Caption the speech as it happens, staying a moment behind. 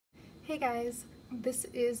Hey guys, this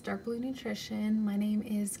is Dark Blue Nutrition. My name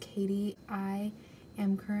is Katie. I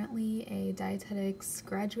am currently a dietetics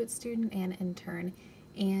graduate student and intern.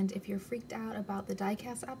 And if you're freaked out about the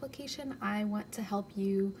DICAS application, I want to help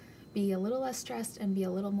you be a little less stressed and be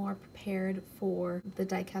a little more prepared for the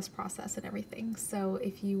DICAS process and everything. So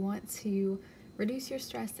if you want to reduce your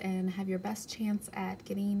stress and have your best chance at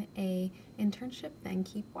getting a internship, then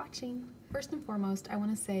keep watching. First and foremost, I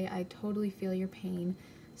want to say I totally feel your pain.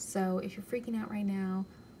 So if you're freaking out right now,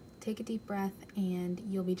 take a deep breath and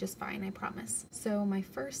you'll be just fine, I promise. So my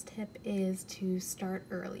first tip is to start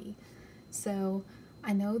early. So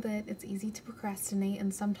I know that it's easy to procrastinate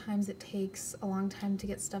and sometimes it takes a long time to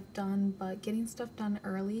get stuff done, but getting stuff done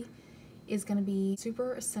early is going to be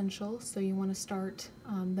super essential. So you want to start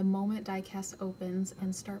the moment DICAS opens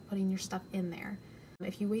and start putting your stuff in there.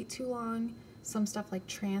 If you wait too long, some stuff like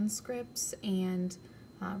transcripts and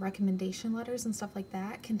recommendation letters and stuff like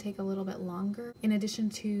that can take a little bit longer. In addition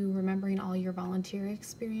to remembering all your volunteer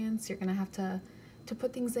experience, you're gonna have to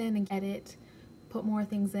put things in and edit, put more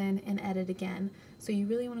things in and edit again. So you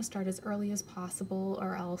really want to start as early as possible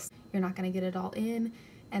or else you're not going to get it all in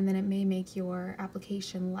and then it may make your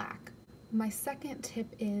application lack. My second tip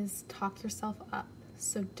is talk yourself up.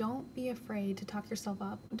 So don't be afraid to talk yourself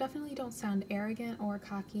up. Definitely don't sound arrogant or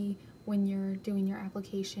cocky when you're doing your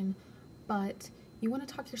application, but you want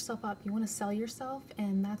to talk yourself up, you want to sell yourself,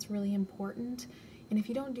 and that's really important. And if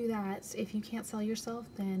you don't do that, if you can't sell yourself,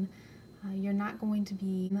 then you're not going to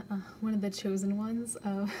be one of the chosen ones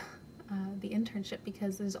of the internship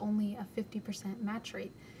because there's only a 50% match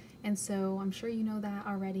rate. And so I'm sure you know that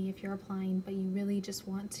already if you're applying, but you really just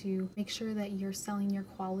want to make sure that you're selling your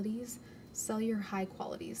qualities, sell your high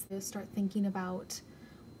qualities. Start thinking about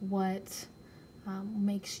what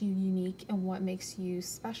makes you unique and what makes you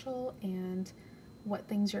special and what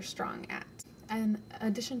things you're strong at, in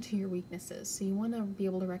addition to your weaknesses. So you want to be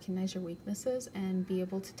able to recognize your weaknesses and be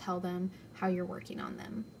able to tell them how you're working on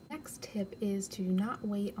them. Next tip is to not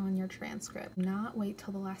wait on your transcript. Not wait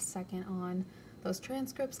till the last second on those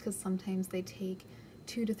transcripts because sometimes they take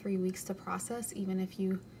 2 to 3 weeks to process. Even if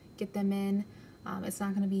you get them in, it's not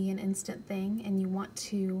going to be an instant thing, and you want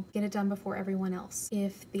to get it done before everyone else.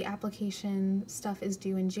 If the application stuff is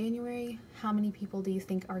due in January, how many people do you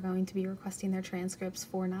think are going to be requesting their transcripts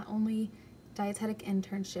for not only dietetic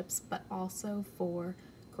internships but also for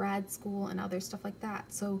grad school and other stuff like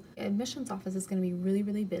that? So admissions office is going to be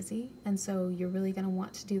really busy, and so you're really going to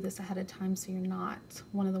want to do this ahead of time so you're not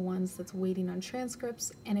one of the ones that's waiting on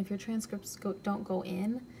transcripts. And if your transcripts don't go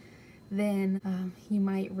in, then you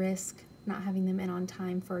might risk not having them in on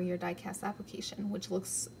time for your DICAS application, which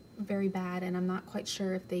looks very bad, and I'm not quite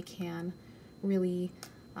sure if they can really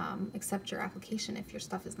accept your application if your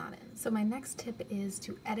stuff is not in. So my next tip is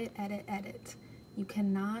to edit. You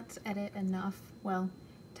cannot edit enough. Well,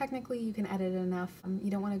 technically you can edit enough.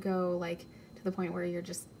 You don't want to go like to the point where you're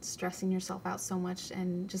just stressing yourself out so much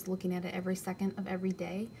and just looking at it every second of every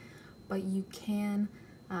day, but you can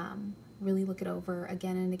really look it over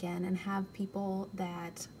again and again and have people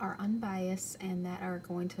that are unbiased and that are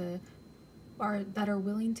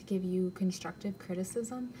willing to give you constructive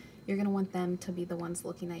criticism. You're going to want them to be the ones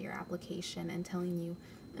looking at your application and telling you,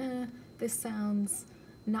 this sounds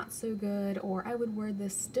not so good, or I would word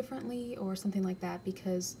this differently, or something like that,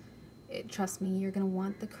 because trust me, you're going to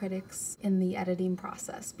want the critics in the editing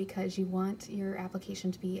process because you want your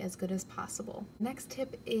application to be as good as possible. Next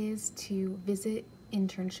tip is to visit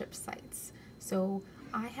internship sites. So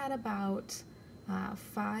I had about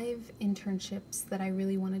 5 internships that I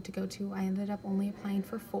really wanted to go to. I ended up only applying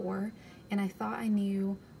for 4, and I thought I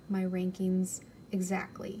knew my rankings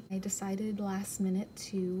exactly. I decided last minute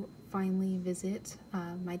to finally visit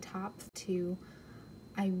my top 2.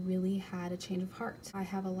 I really had a change of heart. I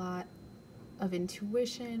have a lot of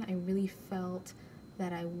intuition. I really felt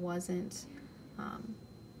that I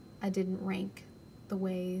didn't rank the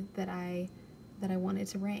way that I wanted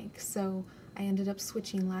to rank. So I ended up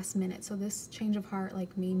switching last minute. So this change of heart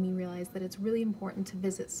made me realize that it's really important to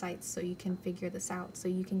visit sites so you can figure this out, so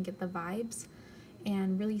you can get the vibes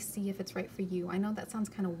and really see if it's right for you. I know that sounds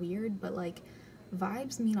kind of weird, but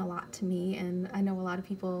vibes mean a lot to me, and I know a lot of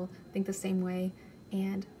people think the same way.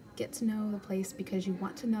 And get to know the place because you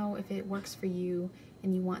want to know if it works for you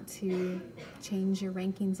and you want to change your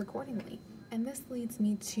rankings accordingly. And this leads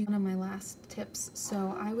me to one of my last tips.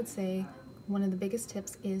 So I would say one of the biggest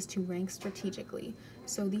tips is to rank strategically.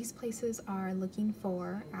 So these places are looking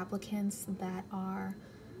for applicants that are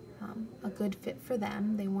a good fit for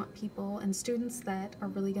them. They want people and students that are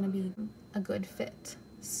really going to be a good fit.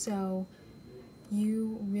 So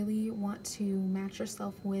you really want to match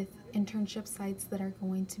yourself with internship sites that are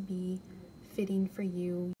going to be fitting for you.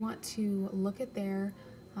 You want to look at their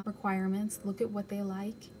requirements, look at what they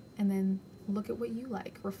like, and then look at what you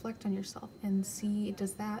like. Reflect on yourself and see,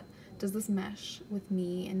 does this mesh with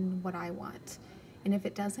me and what I want? And if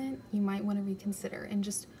it doesn't, you might want to reconsider and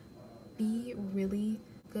just be really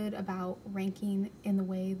good about ranking in the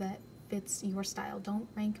way that fits your style. Don't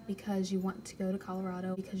rank because you want to go to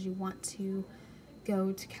Colorado, because you want to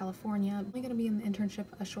go to California. You're only going to be in the internship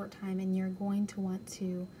a short time, and you're going to want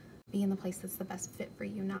to be in the place that's the best fit for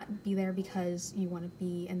you, not be there because you want to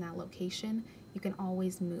be in that location. You can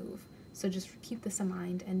always move. So just keep this in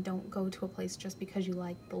mind and don't go to a place just because you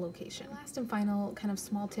like the location. Last and final kind of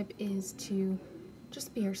small tip is to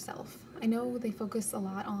just be yourself. I know they focus a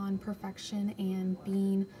lot on perfection and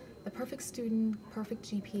being the perfect student, perfect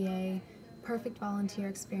GPA, perfect volunteer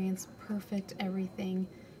experience, perfect everything,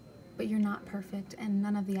 but you're not perfect and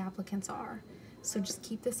none of the applicants are. So just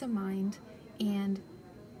keep this in mind and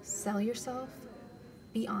sell yourself,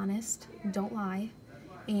 be honest, don't lie,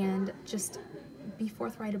 and just be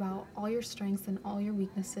forthright about all your strengths and all your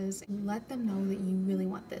weaknesses. Let them know that you really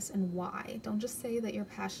want this and why. Don't just say that you're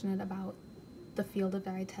passionate about the field of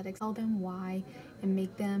dietetics. Tell them why and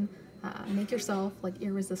make yourself like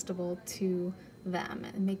irresistible to them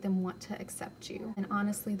and make them want to accept you. And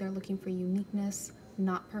honestly, they're looking for uniqueness,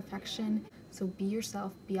 not perfection. So be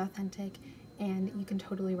yourself, be authentic, and you can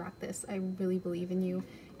totally rock this. I really believe in you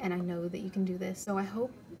and I know that you can do this. So I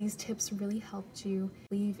hope these tips really helped you.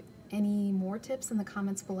 Leave any more tips in the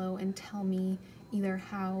comments below and tell me either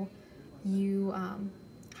how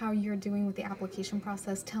you're doing with the application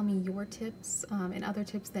process. Tell me your tips and other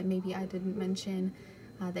tips that maybe I didn't mention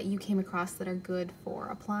that you came across that are good for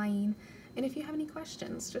applying. And if you have any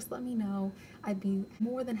questions, just let me know. I'd be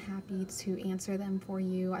more than happy to answer them for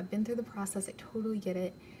you. I've been through the process, I totally get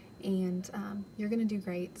it, and you're gonna do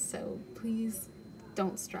great, so please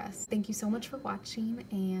don't stress. Thank you so much for watching,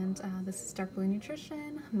 and this is Dark Blue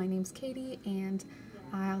Nutrition. My name's Katie, and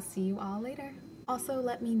I'll see you all later. Also,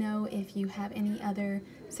 let me know if you have any other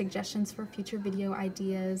suggestions for future video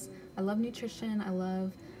ideas. I love nutrition. I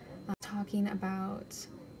love talking about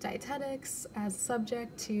dietetics as a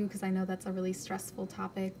subject too, because I know that's a really stressful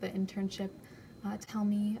topic, the internship. Tell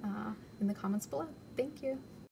me in the comments below. Thank you.